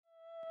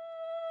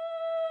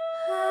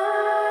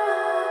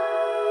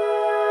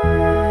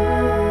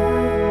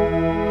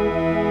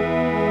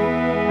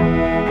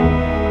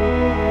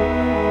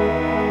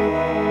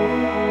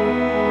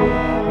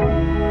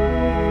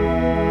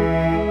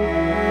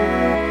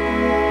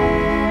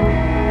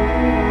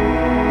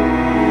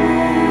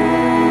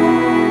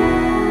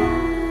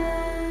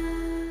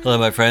Hello,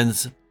 my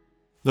friends.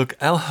 Look,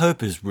 our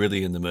hope is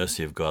really in the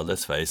mercy of God,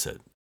 let's face it.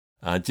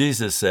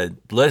 Jesus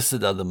said,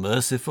 "Blessed are the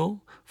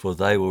merciful, for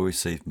they will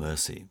receive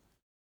mercy."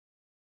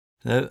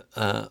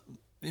 Now,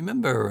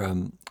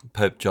 remember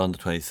Pope John the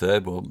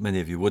 23rd? Well, many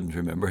of you wouldn't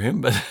remember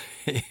him, but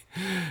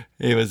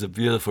he was a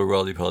beautiful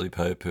roly-poly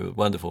pope, a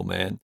wonderful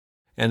man,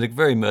 and a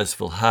very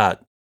merciful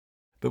heart.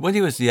 But when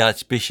he was the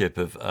Archbishop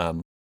of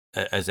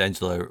as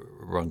Angelo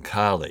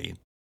Roncalli,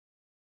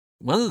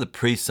 one of the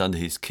priests under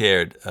his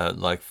care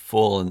had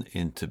fallen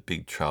into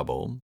big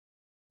trouble,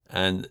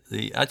 and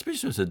the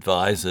Archbishop's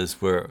advisors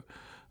were,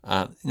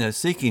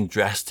 seeking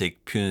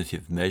drastic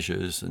punitive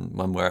measures in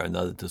one way or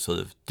another to sort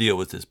of deal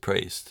with this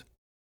priest.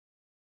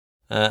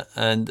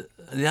 And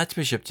the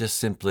Archbishop just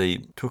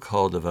simply took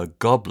hold of a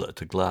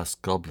glass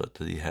goblet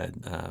that he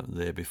had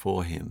there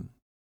before him.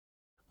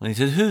 And he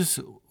said, "Whose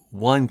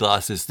wine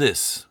glass is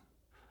this?"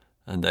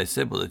 And they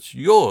said, "Well, it's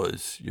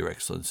yours, Your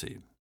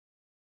Excellency."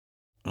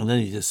 And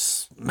then he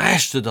just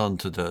smashed it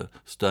onto the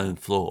stone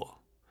floor,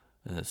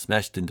 and it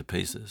smashed into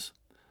pieces.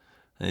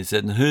 And he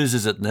said, "And whose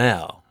is it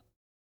now?"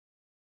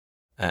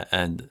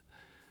 And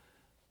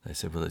they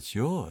said, "Well, it's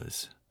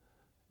yours,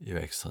 Your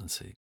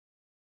Excellency."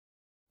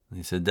 And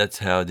he said, "That's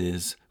how it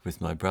is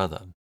with my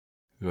brother.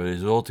 Whether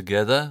he's all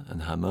together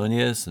and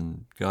harmonious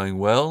and going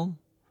well,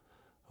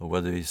 or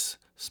whether he's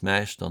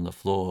smashed on the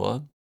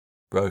floor,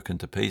 broken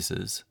to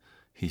pieces,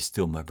 he's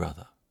still my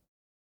brother."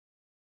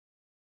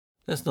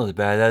 That's not a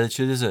bad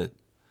attitude, is it?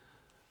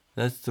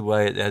 That's the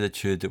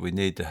attitude that we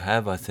need to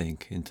have, I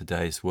think, in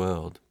today's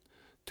world.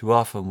 Too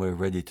often we're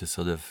ready to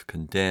sort of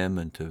condemn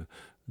and to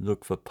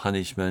look for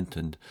punishment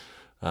and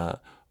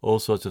all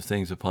sorts of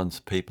things upon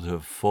people who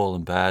have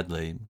fallen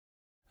badly.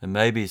 And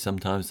maybe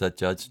sometimes that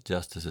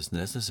justice is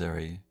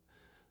necessary,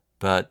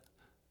 but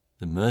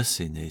the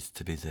mercy needs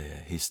to be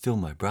there. He's still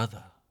my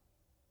brother.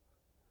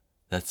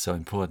 That's so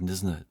important,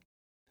 isn't it,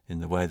 in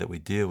the way that we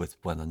deal with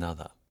one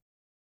another.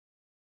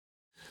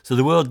 So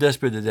the world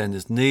desperately then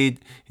is in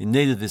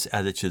need of this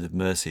attitude of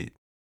mercy.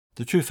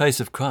 The true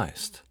face of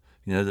Christ,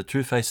 the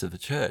true face of the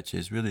church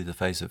is really the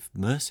face of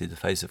mercy, the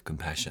face of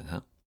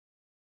compassion.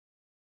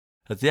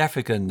 At the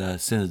African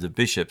Synod of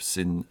Bishops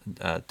in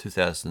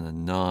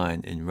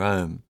 2009 in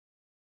Rome,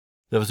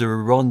 there was a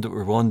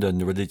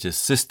Rwandan religious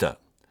sister,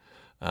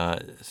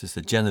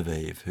 Sister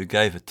Genevieve, who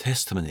gave a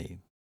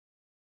testimony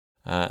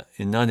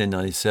in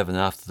 1997,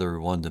 after the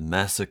Rwandan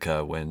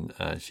massacre, when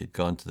she'd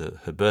gone to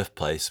her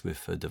birthplace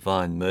with a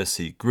Divine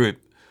Mercy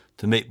group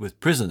to meet with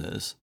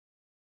prisoners,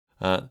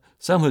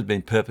 some who had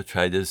been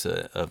perpetrators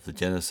of the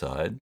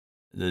genocide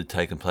that had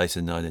taken place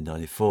in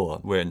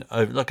 1994, when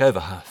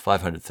over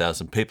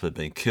 500,000 people had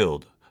been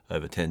killed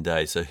over 10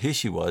 days. So here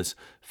she was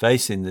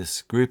facing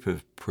this group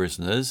of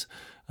prisoners.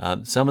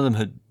 Some of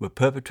them were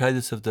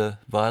perpetrators of the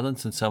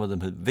violence, and some of them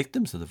were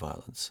victims of the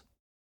violence.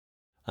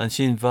 And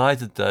she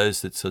invited those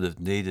that sort of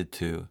needed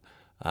to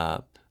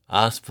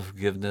ask for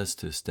forgiveness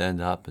to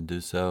stand up and do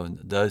so, and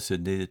those who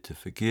needed to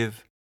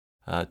forgive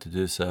to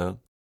do so.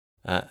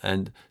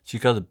 And she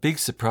got a big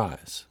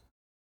surprise,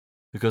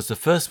 because the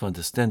first one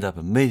to stand up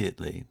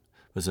immediately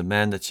was a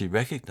man that she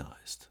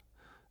recognized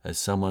as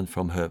someone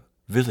from her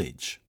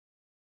village.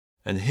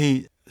 And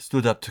he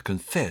stood up to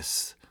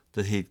confess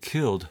that he'd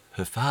killed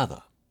her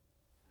father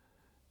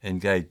and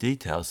gave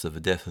details of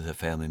the death of her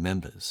family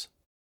members.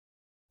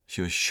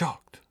 She was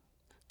shocked,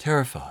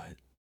 terrified.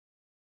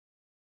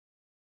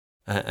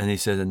 And he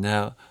said, "And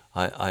now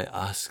I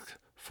ask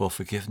for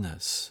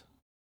forgiveness."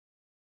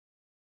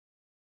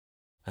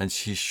 And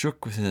she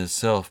shook within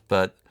herself,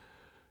 but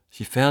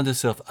she found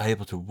herself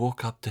able to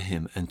walk up to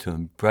him and to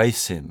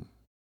embrace him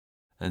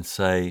and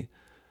say,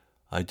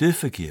 "I do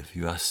forgive,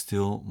 you are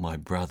still my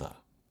brother."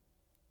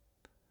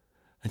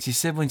 And she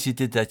said when she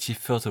did that, she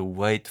felt a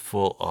weight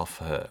fall off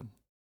her,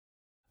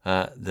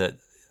 that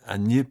a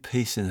new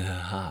peace in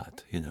her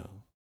heart,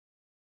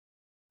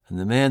 And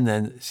the man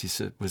then, she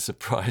said, was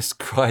surprised,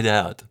 cried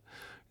out,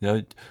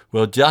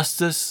 "Well,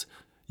 Justice,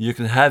 you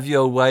can have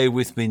your way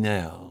with me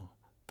now,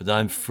 but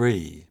I'm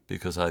free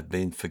because I've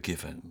been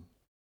forgiven."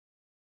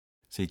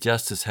 See,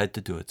 justice had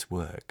to do its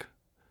work.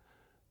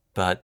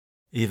 But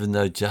even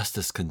though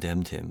justice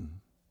condemned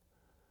him,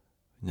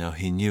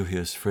 he knew he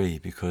was free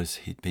because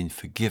he'd been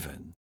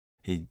forgiven.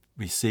 He'd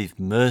received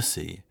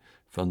mercy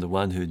from the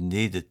one who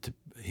needed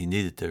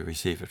to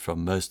receive it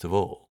from most of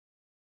all.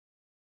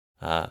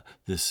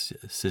 This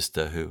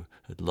sister who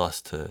had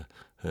lost her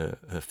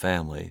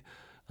family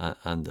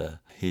under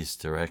his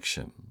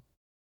direction.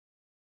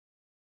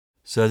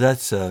 So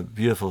that's a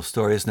beautiful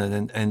story, isn't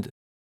it? And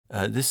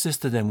this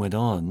sister then went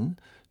on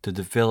to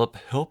develop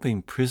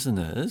helping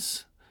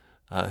prisoners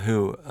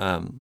who,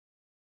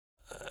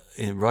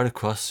 right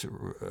across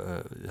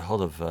the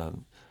whole of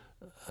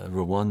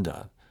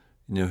Rwanda,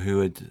 who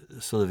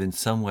had sort of in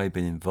some way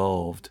been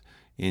involved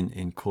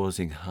in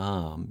causing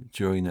harm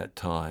during that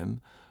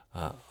time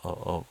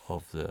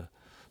of the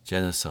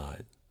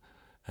genocide,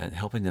 and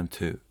helping them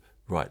to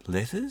write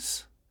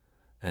letters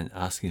and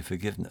asking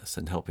forgiveness,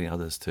 and helping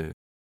others to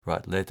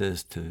write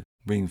letters to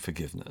bring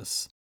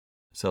forgiveness.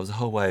 So it was a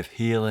whole way of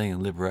healing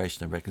and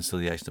liberation and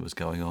reconciliation that was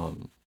going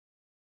on.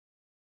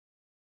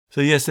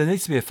 So yes, there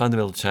needs to be a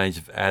fundamental change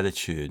of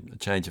attitude, a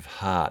change of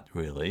heart,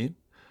 really.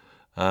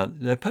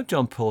 Pope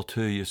John Paul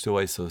II used to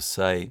always sort of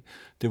say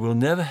that we'll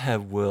never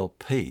have world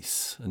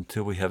peace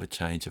until we have a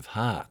change of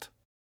heart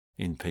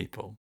in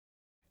people.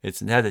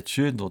 It's an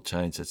attitudinal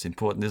change that's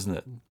important, isn't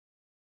it?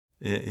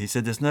 He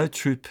said there's no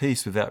true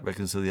peace without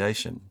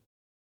reconciliation.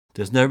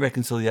 There's no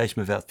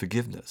reconciliation without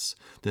forgiveness.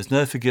 There's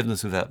no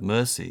forgiveness without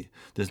mercy.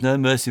 There's no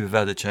mercy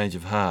without a change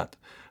of heart.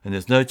 And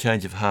there's no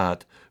change of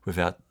heart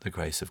without the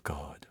grace of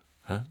God.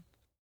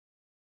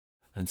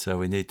 And so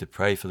we need to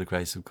pray for the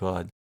grace of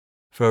God,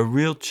 for a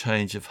real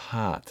change of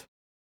heart.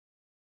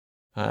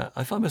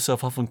 I find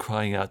myself often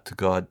crying out to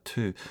God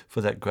too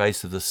for that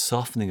grace of the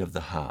softening of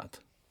the heart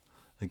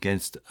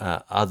against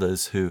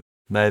others who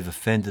may have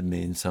offended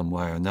me in some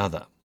way or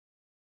another.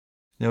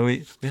 Now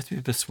we have to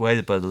be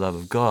persuaded by the love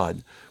of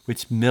God,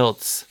 which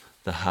melts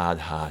the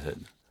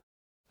hard-hearted.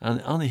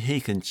 And only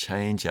He can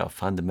change our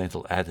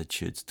fundamental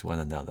attitudes to one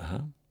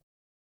another.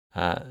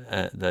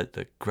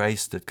 The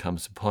grace that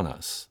comes upon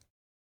us.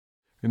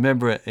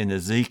 Remember in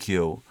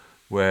Ezekiel,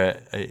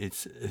 where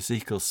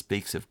Ezekiel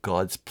speaks of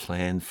God's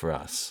plan for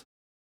us.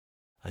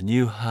 A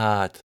new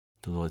heart,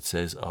 the Lord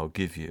says, I'll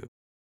give you,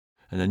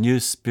 and a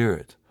new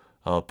spirit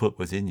I'll put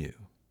within you.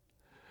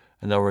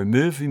 And I'll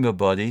remove from your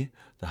body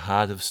the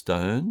heart of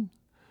stone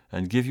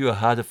and give you a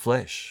heart of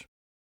flesh.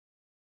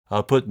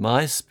 I'll put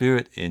my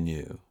spirit in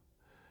you,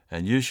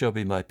 and you shall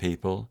be my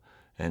people,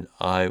 and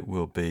I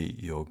will be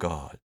your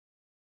God.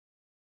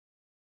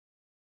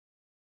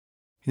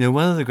 You know,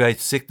 one of the great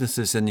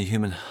sicknesses in the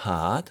human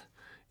heart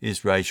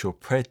is racial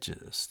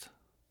prejudice.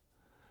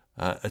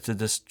 It's a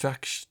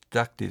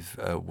destructive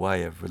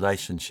way of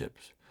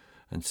relationships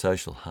and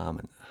social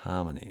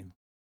harmony.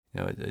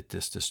 You know, it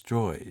just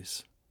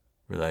destroys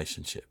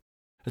relationship.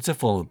 It's a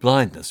form of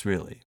blindness,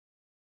 really,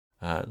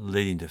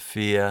 leading to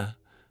fear,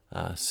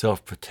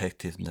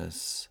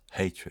 self-protectiveness,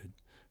 hatred.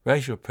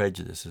 Racial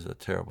prejudice is a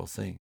terrible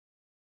thing.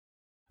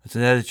 It's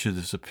an attitude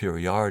of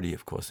superiority,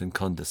 of course, and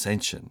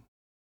condescension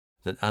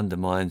that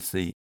undermines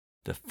the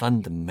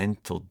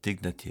fundamental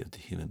dignity of the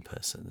human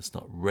person. It's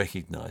not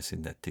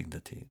recognizing that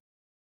dignity.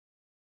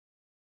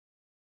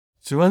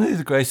 So only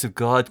the grace of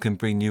God can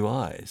bring new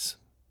eyes,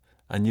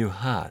 a new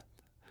heart,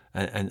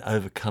 and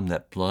overcome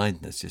that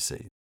blindness, you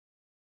see.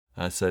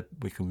 So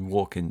we can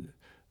walk in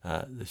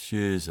the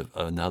shoes of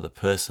another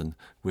person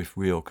with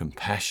real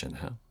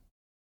compassion.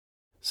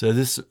 So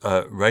this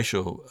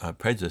racial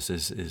prejudice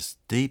is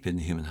deep in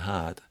the human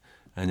heart,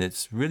 and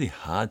it's really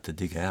hard to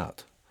dig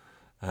out.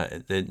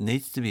 There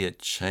needs to be a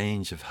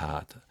change of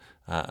heart,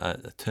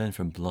 a turn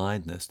from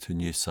blindness to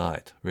new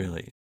sight,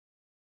 really.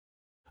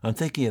 I'm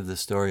thinking of the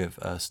story of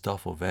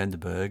Stoffel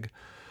Vandenberg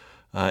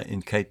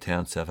in Cape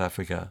Town, South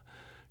Africa.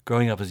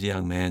 Growing up as a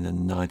young man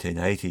in the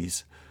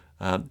 1980s,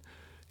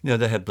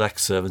 they had black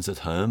servants at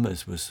home,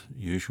 as was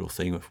the usual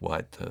thing with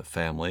white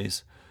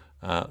families.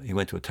 He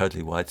went to a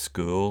totally white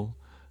school.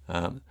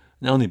 The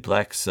only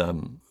blacks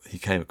he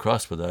came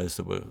across were those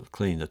that were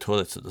cleaning the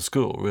toilets at the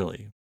school,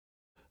 really.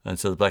 And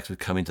so the blacks would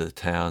come into the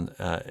town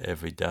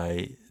every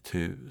day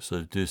to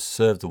sort of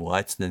serve the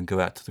whites and then go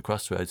out to the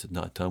crossroads at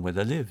night time where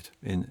they lived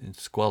in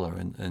squalor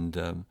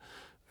and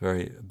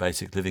very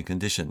basic living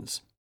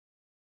conditions.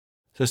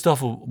 So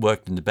Stoffel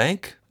worked in the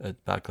bank,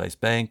 at Barclays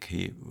Bank.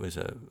 He was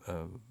a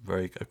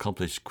very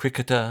accomplished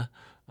cricketer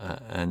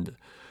and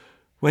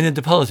went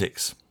into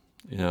politics,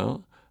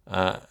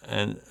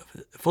 and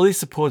fully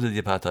supported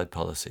the apartheid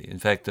policy. In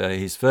fact,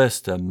 his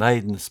first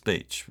maiden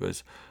speech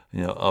was,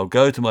 I'll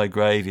go to my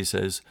grave, he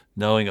says,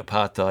 knowing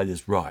apartheid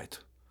is right.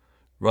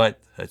 Right,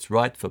 it's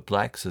right for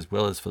blacks as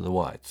well as for the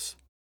whites.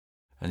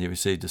 And he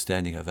received a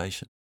standing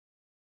ovation.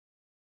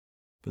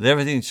 But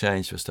everything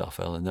changed for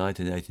Stoffel in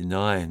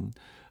 1989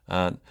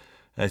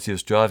 as he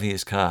was driving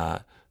his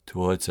car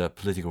towards a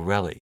political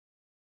rally.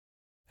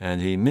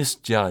 And he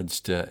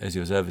misjudged as he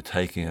was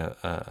overtaking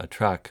a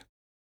truck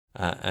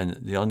and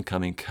the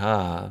oncoming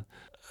car,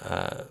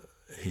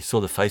 he saw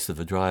the face of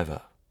the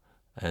driver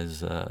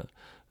as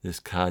this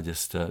car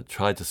just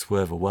tried to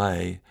swerve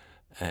away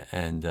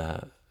and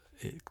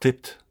it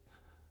clipped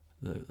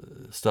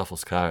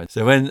Stoffel's car.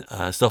 So when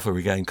Stoffel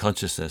regained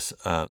consciousness,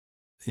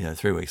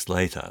 3 weeks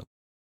later,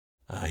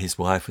 his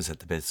wife was at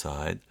the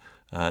bedside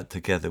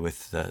together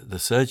with the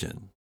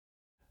surgeon.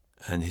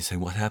 And he's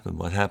saying, what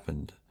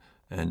happened?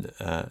 And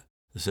the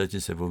surgeon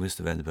said, well,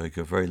 Mr. Vandenberg,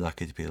 you're very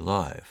lucky to be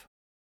alive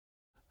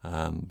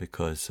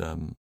because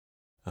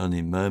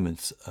only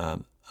moments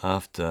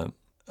after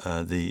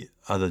the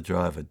other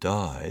driver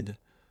died,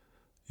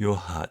 your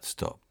heart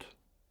stopped.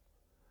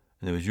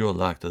 And it was your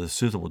luck that a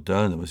suitable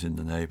donor was in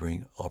the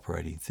neighbouring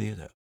operating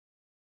theatre.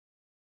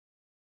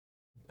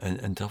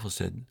 And Stoffel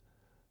said,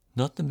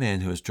 not the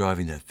man who was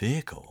driving that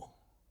vehicle.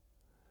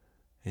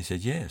 He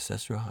said, yes,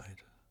 that's right.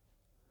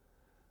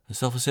 And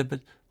Stoffel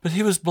said, but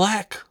he was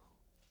black.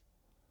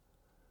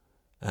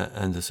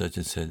 And the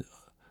surgeon said,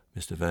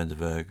 Mr.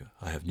 Vandenberg,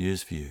 I have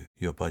news for you.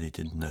 Your body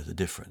didn't know the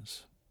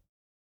difference.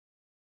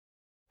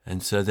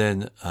 And so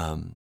then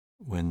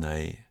when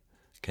they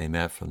came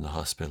out from the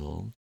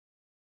hospital,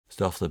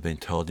 Stoffel had been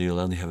told he'll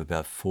only have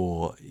about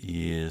 4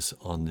 years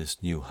on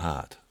this new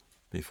heart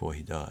before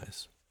he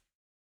dies.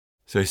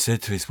 So he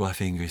said to his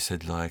wife Inga, he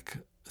said,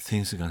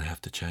 things are going to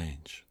have to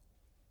change.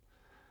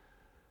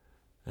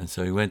 And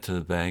so he went to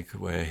the bank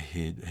where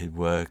he'd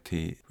worked.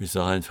 He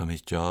resigned from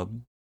his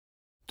job,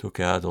 took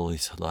out all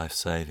his life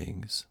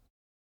savings,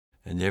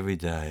 and every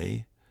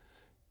day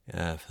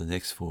for the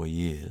next 4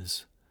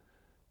 years,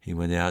 he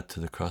went out to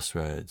the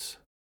crossroads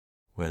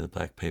where the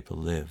black people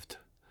lived,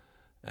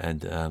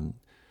 and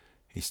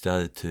he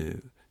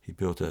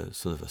built a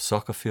sort of a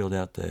soccer field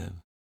out there.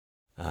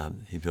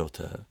 He built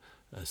a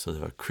sort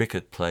of a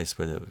cricket place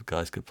where the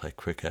guys could play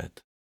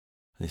cricket.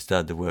 And he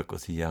started to work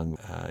with the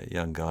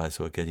young guys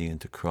who were getting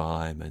into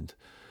crime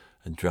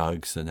and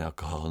drugs and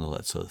alcohol and all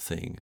that sort of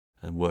thing,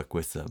 and work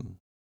with them.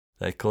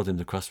 They called him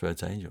the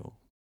Crossroads Angel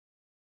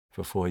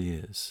for 4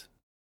 years.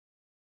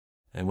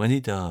 And when he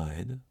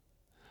died,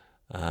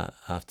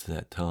 after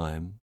that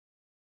time,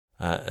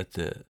 at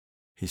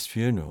his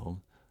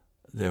funeral,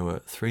 there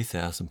were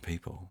 3,000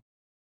 people.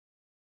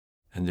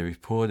 And the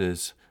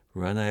reporters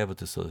were unable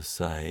to sort of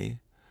say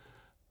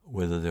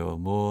whether there were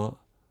more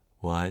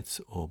whites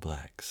or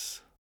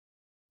blacks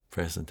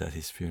present at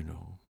his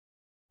funeral.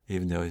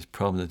 Even though he's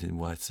prominent in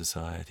white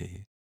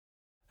society,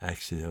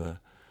 actually there were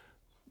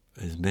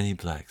as many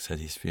blacks at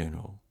his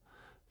funeral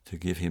to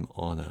give him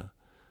honor.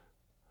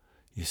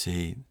 You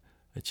see,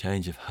 a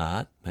change of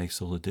heart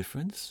makes all the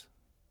difference.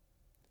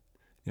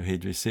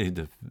 He'd received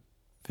a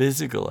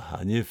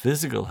new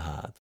physical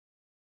heart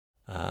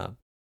that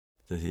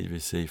he'd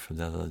received from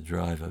that other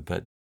driver,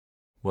 but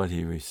what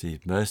he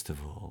received most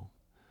of all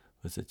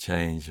was a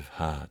change of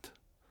heart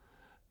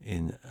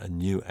in a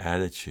new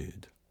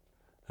attitude,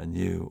 a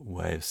new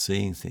way of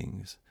seeing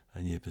things,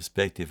 a new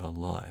perspective on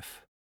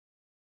life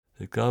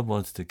that God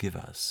wants to give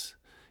us.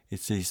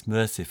 It's his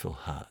merciful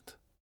heart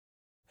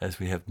as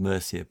we have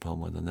mercy upon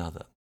one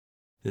another.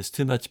 There's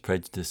too much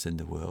prejudice in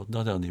the world,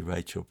 not only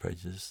racial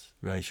prejudice,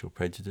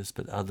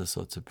 but other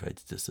sorts of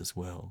prejudice as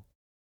well.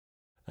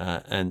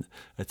 And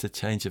it's a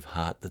change of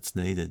heart that's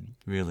needed,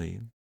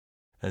 really.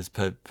 As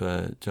Pope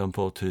John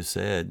Paul II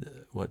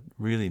said, what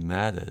really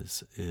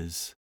matters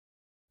is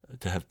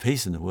to have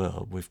peace in the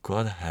world, we've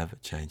got to have a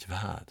change of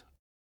heart.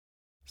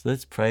 So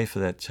let's pray for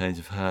that change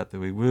of heart, that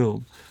we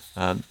will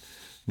have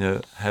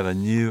a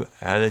new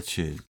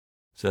attitude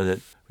so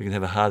that we can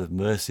have a heart of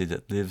mercy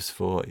that lives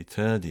for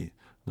eternity,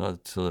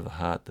 not sort of a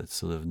heart that's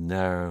sort of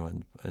narrow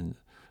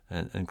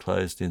and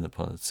closed in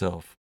upon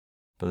itself,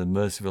 but a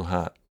merciful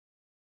heart.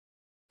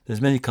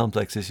 There's many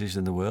complex issues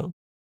in the world,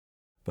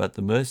 but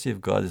the mercy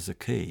of God is the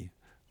key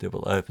that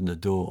will open the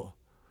door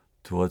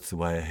towards the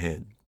way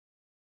ahead.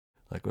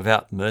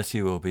 Without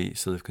mercy, we'll be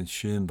sort of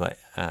consumed by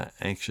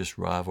anxious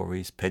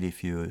rivalries, petty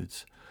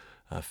feuds,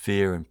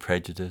 fear and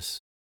prejudice,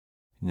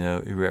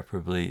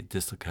 irreparably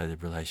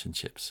dislocated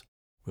relationships.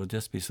 We'll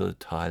just be sort of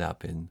tied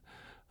up in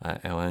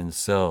our own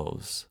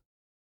selves.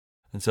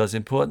 And so it's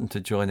important to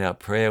join our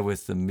prayer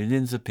with the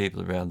millions of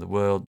people around the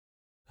world,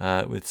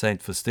 with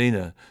Saint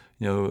Faustina,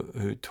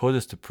 who taught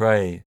us to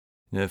pray,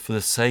 for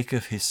the sake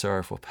of his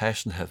sorrowful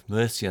passion, have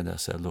mercy on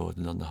us, our Lord,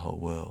 and on the whole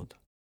world.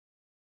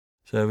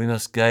 So we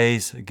must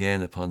gaze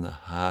again upon the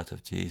heart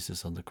of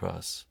Jesus on the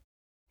cross,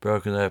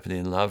 broken open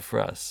in love for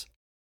us,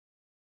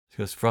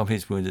 because from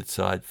his wounded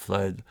side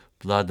flowed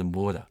blood and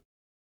water,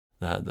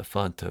 the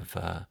font of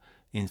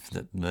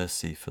infinite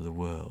mercy for the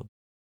world.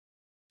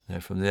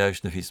 From the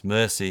ocean of his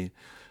mercy,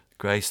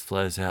 grace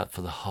flows out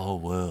for the whole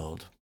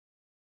world.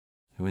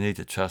 And we need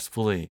to trust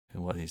fully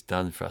in what he's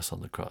done for us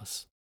on the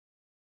cross.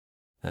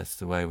 That's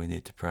the way we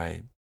need to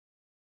pray.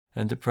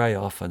 And to pray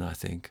often, I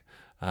think,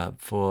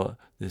 for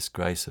this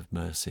grace of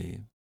mercy.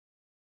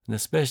 And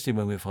especially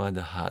when we find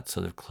the heart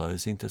sort of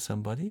closing to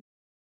somebody.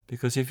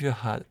 Because if your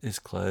heart is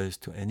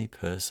closed to any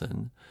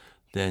person,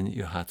 then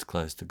your heart's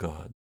closed to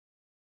God.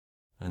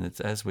 And it's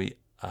as we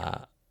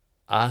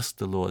ask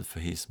the Lord for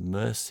his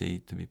mercy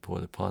to be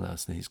poured upon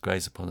us and his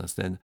grace upon us,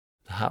 then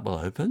the heart will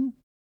open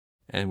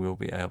and we'll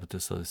be able to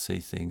sort of see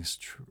things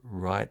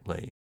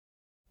rightly.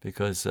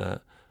 Because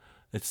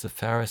it's the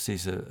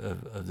Pharisees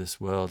of this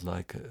world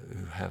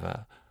who have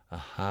a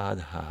hard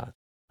heart,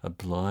 a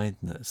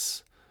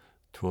blindness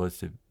towards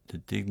the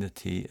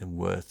dignity and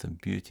worth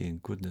and beauty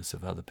and goodness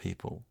of other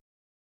people.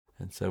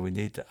 And so we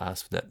need to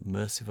ask for that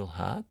merciful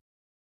heart,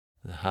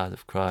 the heart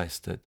of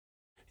Christ, that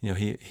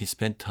he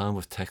spent time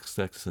with tax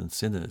collectors and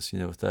sinners,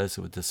 with those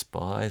who were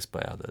despised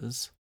by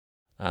others.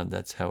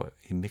 That's how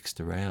he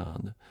mixed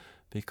around,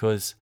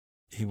 because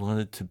he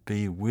wanted to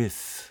be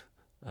with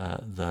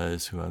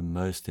those who are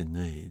most in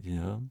need,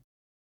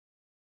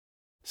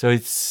 So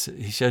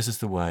he shows us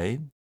the way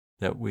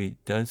that we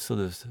don't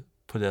sort of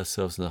put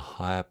ourselves in a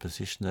higher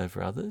position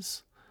over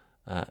others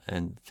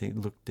and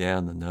look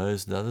down the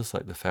nose at others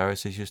like the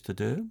Pharisees used to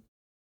do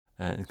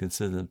and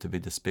consider them to be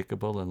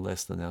despicable and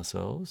less than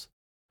ourselves.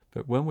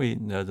 But when we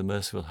know the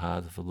merciful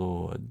heart of the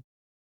Lord,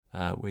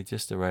 we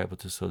just are able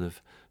to sort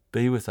of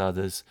be with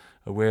others,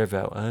 aware of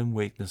our own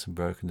weakness and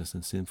brokenness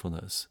and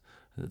sinfulness,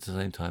 and at the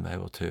same time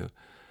able to,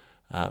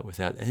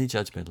 without any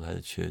judgmental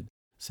attitude,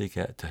 seek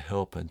out to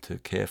help and to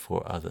care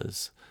for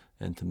others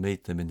and to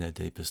meet them in their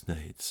deepest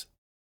needs.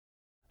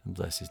 And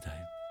bless his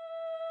name.